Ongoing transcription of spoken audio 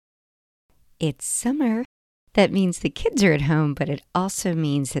It's summer. That means the kids are at home, but it also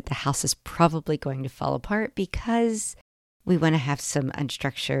means that the house is probably going to fall apart because we want to have some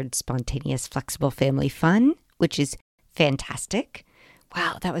unstructured, spontaneous, flexible family fun, which is fantastic.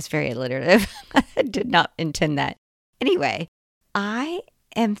 Wow, that was very alliterative. I did not intend that. Anyway, I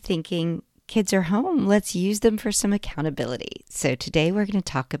am thinking kids are home. Let's use them for some accountability. So today we're going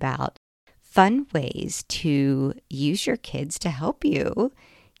to talk about fun ways to use your kids to help you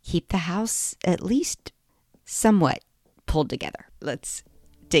keep the house at least somewhat pulled together. Let's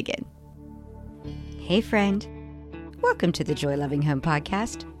dig in. Hey friend, welcome to the Joy Loving Home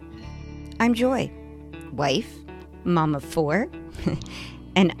Podcast. I'm Joy, wife, mom of 4,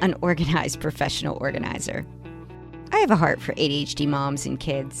 an unorganized professional organizer. I have a heart for ADHD moms and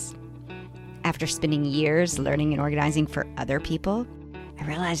kids. After spending years learning and organizing for other people, I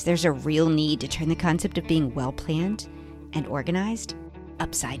realized there's a real need to turn the concept of being well-planned and organized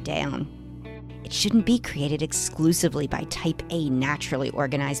upside down. It shouldn't be created exclusively by type A naturally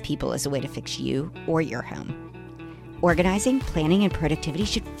organized people as a way to fix you or your home. Organizing, planning, and productivity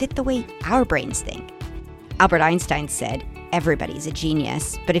should fit the way our brains think. Albert Einstein said, everybody's a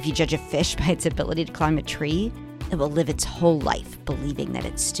genius, but if you judge a fish by its ability to climb a tree, it will live its whole life believing that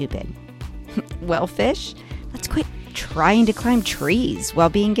it's stupid. Well, fish, let's quit trying to climb trees while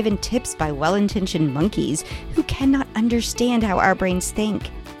being given tips by well-intentioned monkeys who cannot understand how our brains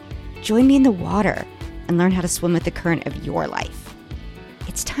think. Join me in the water and learn how to swim with the current of your life.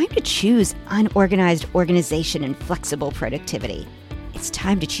 It's time to choose unorganized organization and flexible productivity. It's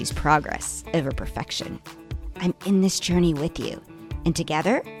time to choose progress over perfection. I'm in this journey with you, and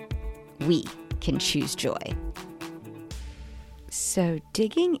together, we can choose joy. So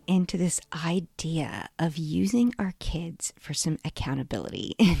digging into this idea of using our kids for some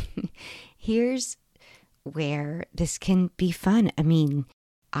accountability, here's where this can be fun. I mean,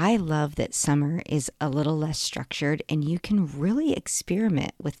 I love that summer is a little less structured and you can really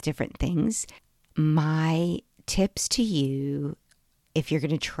experiment with different things. My tips to you, if you're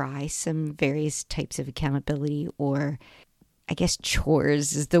going to try some various types of accountability, or I guess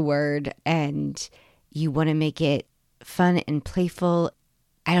chores is the word, and you want to make it fun and playful,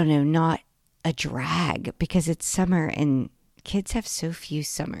 I don't know, not a drag, because it's summer and kids have so few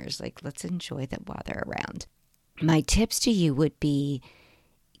summers. Like, let's enjoy them while they're around. My tips to you would be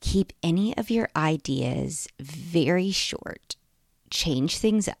keep any of your ideas very short. Change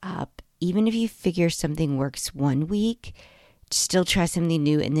things up. Even if you figure something works one week, still try something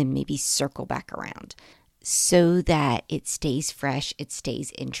new and then maybe circle back around so that it stays fresh, it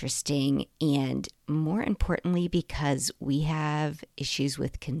stays interesting, and more importantly, because we have issues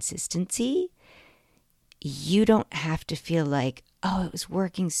with consistency, you don't have to feel like, oh, it was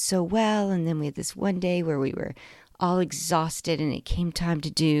working so well, and then we had this one day where we were all exhausted and it came time to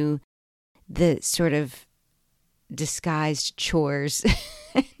do the sort of disguised chores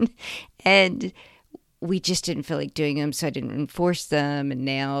and we just didn't feel like doing them, so I didn't enforce them, and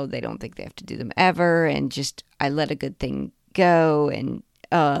now they don't think they have to do them ever, and just I let a good thing go, and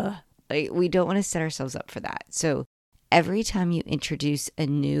we don't want to set ourselves up for that. So every time you introduce a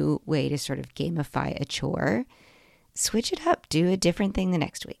new way to sort of gamify a chore, switch it up, do a different thing the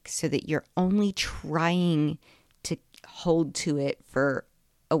next week so that you're only trying to hold to it for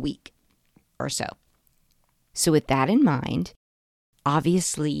a week or so. So with that in mind,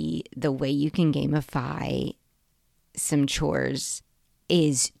 obviously the way you can gamify some chores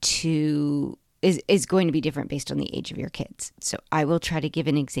is going to be different based on the age of your kids. So I will try to give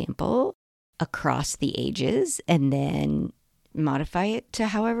an example across the ages and then modify it to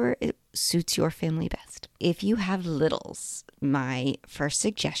however it suits your family best. If you have littles, my first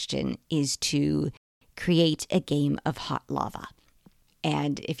suggestion is to create a game of hot lava.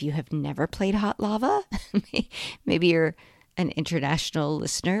 And if you have never played hot lava, maybe you're an international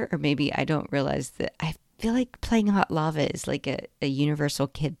listener, or maybe I don't realize that. I feel like playing hot lava is like a universal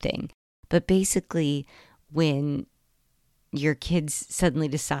kid thing. But basically, when your kids suddenly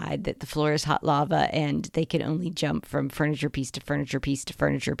decide that the floor is hot lava and they can only jump from furniture piece to furniture piece to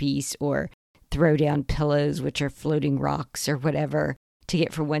furniture piece, or throw down pillows, which are floating rocks or whatever, to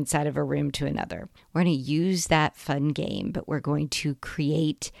get from one side of a room to another. We're going to use that fun game, but we're going to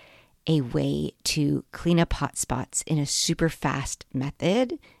create a way to clean up hot spots in a super fast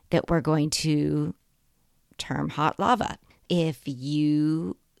method that we're going to term hot lava. If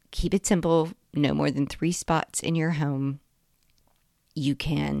you keep it simple, no more than 3 spots in your home, you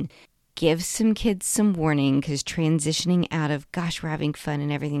can give some kids some warning, because transitioning out of, gosh, we're having fun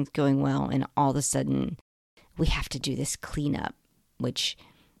and everything's going well, and all of a sudden we have to do this cleanup, which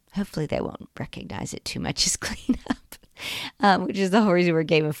hopefully they won't recognize it too much as cleanup. which is the whole reason we're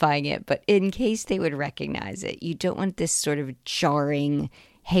gamifying it. But in case they would recognize it, you don't want this sort of jarring,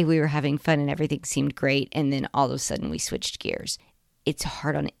 hey, we were having fun and everything seemed great, and then all of a sudden we switched gears. It's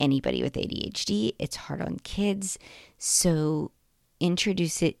hard on anybody with ADHD. It's hard on kids. So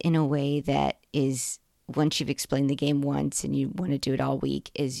introduce it in a way that is, once you've explained the game once and you want to do it all week,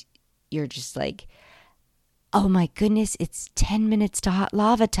 is you're just like, oh my goodness, it's 10 minutes to hot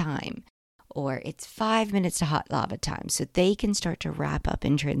lava time, or it's 5 minutes to hot lava time. So they can start to wrap up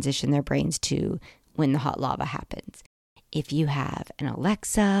and transition their brains to when the hot lava happens. If you have an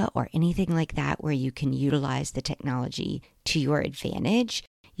Alexa or anything like that where you can utilize the technology to your advantage,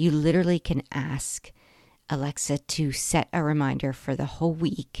 you literally can ask Alexa to set a reminder for the whole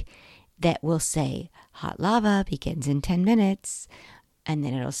week that will say, hot lava begins in 10 minutes. And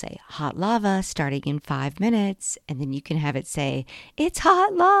then it'll say hot lava starting in 5 minutes. And then you can have it say, it's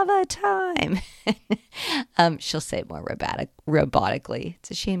hot lava time. She'll say it more robotically.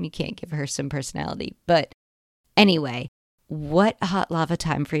 It's a shame you can't give her some personality. But anyway, what hot lava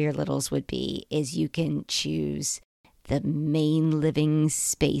time for your littles would be is you can choose the main living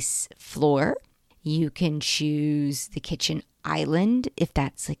space floor. You can choose the kitchen island if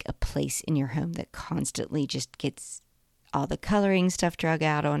that's like a place in your home that constantly just gets all the coloring stuff drug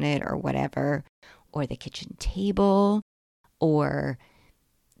out on it or whatever, or the kitchen table, or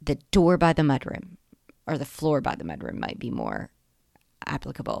the door by the mudroom, or the floor by the mudroom might be more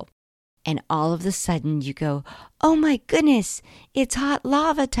applicable. And all of a sudden you go, oh my goodness, it's hot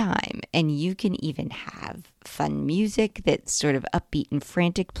lava time. And you can even have fun music that's sort of upbeat and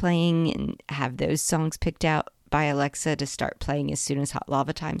frantic playing, and have those songs picked out by Alexa to start playing as soon as hot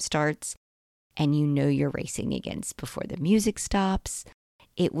lava time starts. And you know you're racing against before the music stops.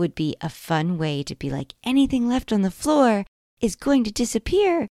 It would be a fun way to be like, anything left on the floor is going to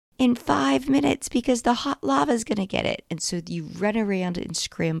disappear in 5 minutes because the hot lava is going to get it. And so you run around and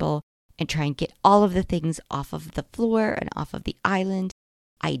scramble and try and get all of the things off of the floor and off of the island,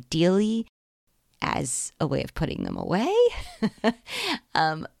 ideally as a way of putting them away.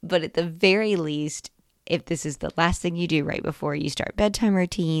 But at the very least, if this is the last thing you do right before you start bedtime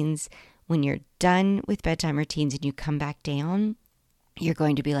routines, when you're done with bedtime routines and you come back down, you're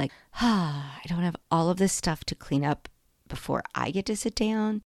going to be like, I don't have all of this stuff to clean up before I get to sit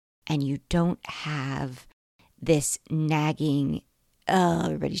down. And you don't have this nagging, oh,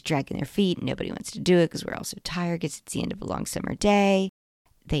 everybody's dragging their feet. Nobody wants to do it because we're all so tired because it's the end of a long summer day.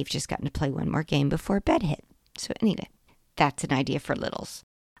 They've just gotten to play one more game before bed hit. So anyway, that's an idea for littles.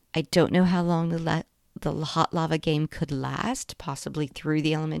 I don't know how long the hot lava game could last, possibly through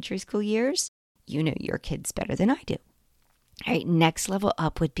the elementary school years. You know your kids better than I do. All right, next level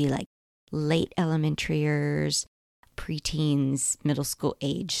up would be like late elementaryers, preteens, middle school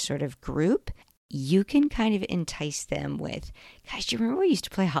age sort of group. You can kind of entice them with, guys, do you remember we used to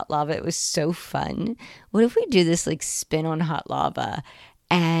play hot lava? It was so fun. What if we do this like spin on hot lava?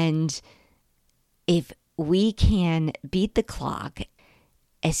 And if we can beat the clock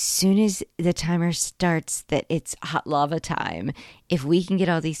as soon as the timer starts that it's hot lava time, if we can get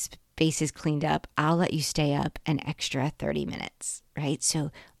all these spaces cleaned up, I'll let you stay up an extra 30 minutes, right?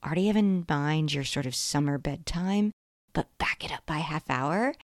 So already have in mind your sort of summer bedtime, but back it up by a half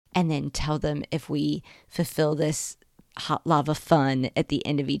hour and then tell them if we fulfill this hot lava fun at the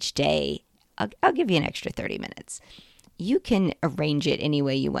end of each day, I'll give you an extra 30 minutes. You can arrange it any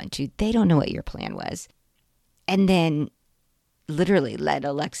way you want to. They don't know what your plan was. And then literally let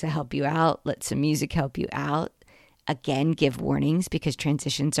Alexa help you out. Let some music help you out. Again, give warnings because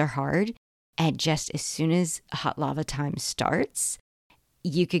transitions are hard. And just as soon as hot lava time starts,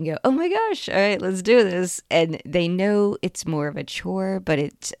 you can go, oh my gosh, all right, let's do this. And they know it's more of a chore, but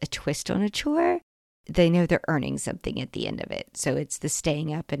it's a twist on a chore. They know they're earning something at the end of it. So it's the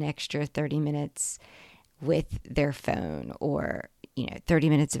staying up an extra 30 minutes with their phone, or, 30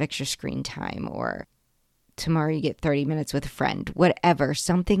 minutes of extra screen time, or tomorrow you get 30 minutes with a friend, whatever,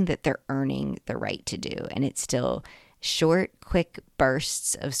 something that they're earning the right to do. And it's still short, quick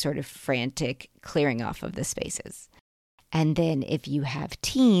bursts of sort of frantic clearing off of the spaces. And then if you have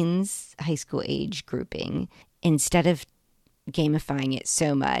teens, high school age grouping, instead of gamifying it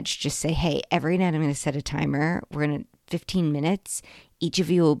so much, just say, hey, every night I'm going to set a timer. We're going to 15 minutes. Each of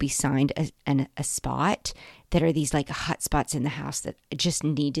you will be signed a spot that are these like hot spots in the house that I just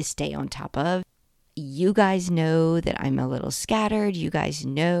need to stay on top of. You guys know that I'm a little scattered. You guys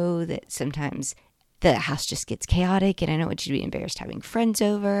know that sometimes the house just gets chaotic and I don't want you to be embarrassed having friends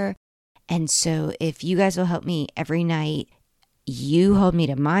over. And so if you guys will help me every night, you hold me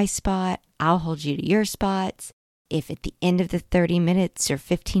to my spot, I'll hold you to your spots. If at the end of the 30 minutes or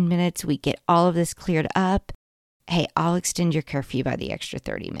 15 minutes we get all of this cleared up, hey, I'll extend your curfew by the extra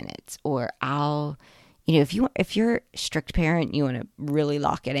 30 minutes, or I'll, if you're a strict parent, you want to really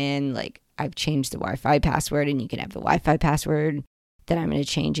lock it in, like I've changed the Wi-Fi password and you can have the Wi-Fi password that I'm going to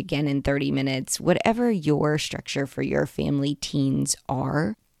change again in 30 minutes. Whatever your structure for your family teens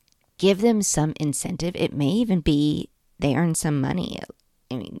are, give them some incentive. It may even be they earn some money.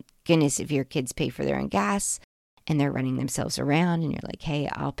 I mean, goodness, if your kids pay for their own gas and they're running themselves around and you're like, hey,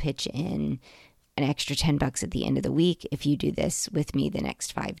 I'll pitch in an extra $10 at the end of the week if you do this with me the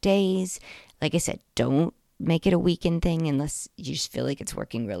next 5 days. Like I said, don't make it a weekend thing unless you just feel like it's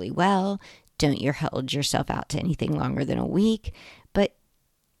working really well. Don't hold yourself out to anything longer than a week, but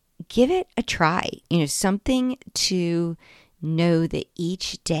give it a try. Something to know that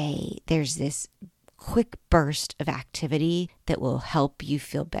each day there's this quick burst of activity that will help you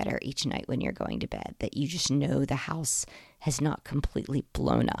feel better each night when you're going to bed, that you just know the house has not completely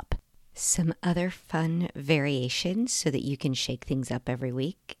blown up. Some other fun variations so that you can shake things up every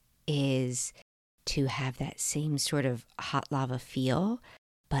week is to have that same sort of hot lava feel,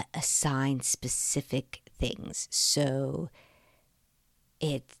 but assign specific things. So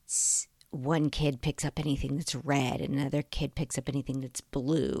it's one kid picks up anything that's red and another kid picks up anything that's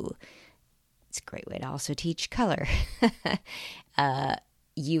blue. It's a great way to also teach color.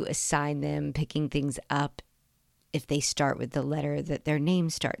 You assign them picking things up if they start with the letter that their name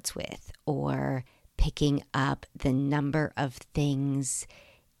starts with, or picking up the number of things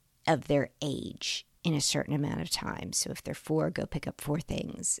of their age in a certain amount of time. So if they're 4, go pick up 4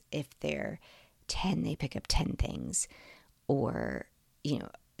 things. If they're 10, they pick up 10 things. Or,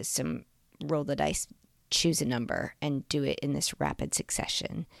 some roll the dice, choose a number, and do it in this rapid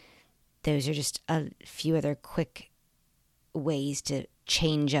succession. Those are just a few other quick ways to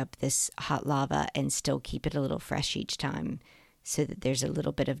change up this hot lava and still keep it a little fresh each time, so that there's a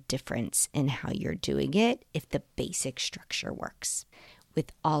little bit of difference in how you're doing it if the basic structure works.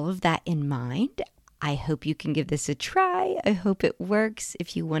 With all of that in mind, I hope you can give this a try. I hope it works.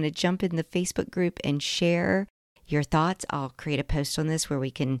 If you want to jump in the Facebook group and share your thoughts, I'll create a post on this where we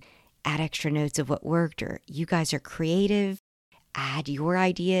can add extra notes of what worked, or you guys are creative, add your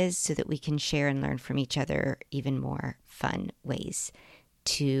ideas so that we can share and learn from each other even more fun ways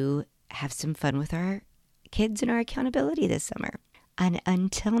to have some fun with our kids and our accountability this summer. And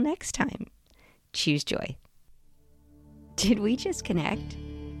until next time, choose joy. Did we just connect?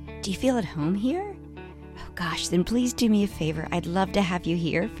 Do you feel at home here? Oh gosh, then please do me a favor. I'd love to have you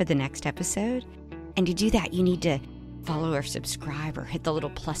here for the next episode. And to do that, you need to follow or subscribe or hit the little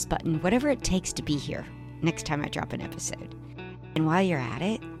plus button, whatever it takes to be here next time I drop an episode. And while you're at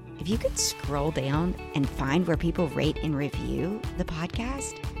it, if you could scroll down and find where people rate and review the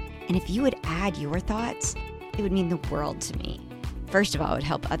podcast, and if you would add your thoughts, it would mean the world to me. First of all, it would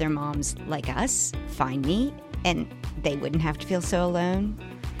help other moms like us find me, and they wouldn't have to feel so alone.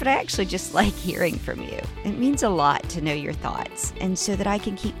 But I actually just like hearing from you. It means a lot to know your thoughts, and so that I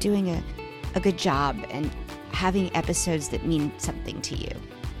can keep doing a good job and having episodes that mean something to you.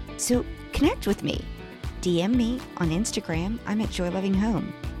 So connect with me. DM me on Instagram. I'm at Joy Loving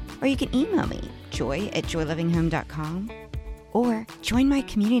Home. Or you can email me, joy@joylovinghome.com. Or join my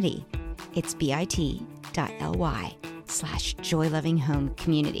community. It's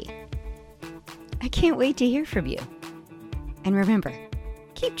bit.ly/joylovinghomecommunity. I can't wait to hear from you. And remember,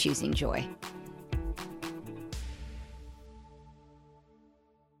 keep choosing joy.